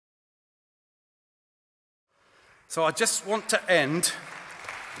So I just want to end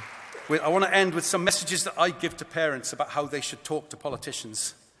with some messages that I give to parents about how they should talk to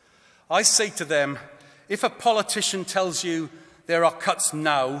politicians. I say to them, if a politician tells you there are cuts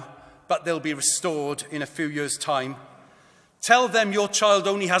now, but they'll be restored in a few years' time, tell them your child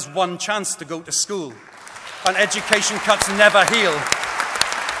only has one chance to go to school, and education cuts never heal.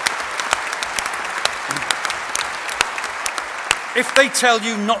 If they tell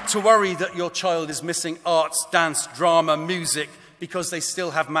you not to worry that your child is missing arts, dance, drama, music, because they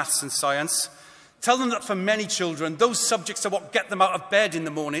still have maths and science, tell them that for many children, those subjects are what get them out of bed in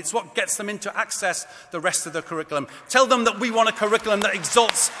the morning. It's what gets them into access the rest of the curriculum. Tell them that we want a curriculum that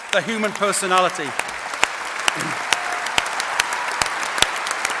exalts the human personality.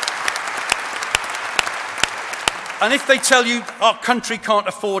 And if they tell you our country can't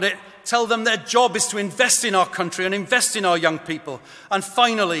afford it, tell them their job is to invest in our country and invest in our young people. And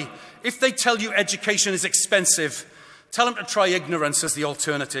finally, if they tell you education is expensive, tell them to try ignorance as the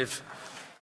alternative.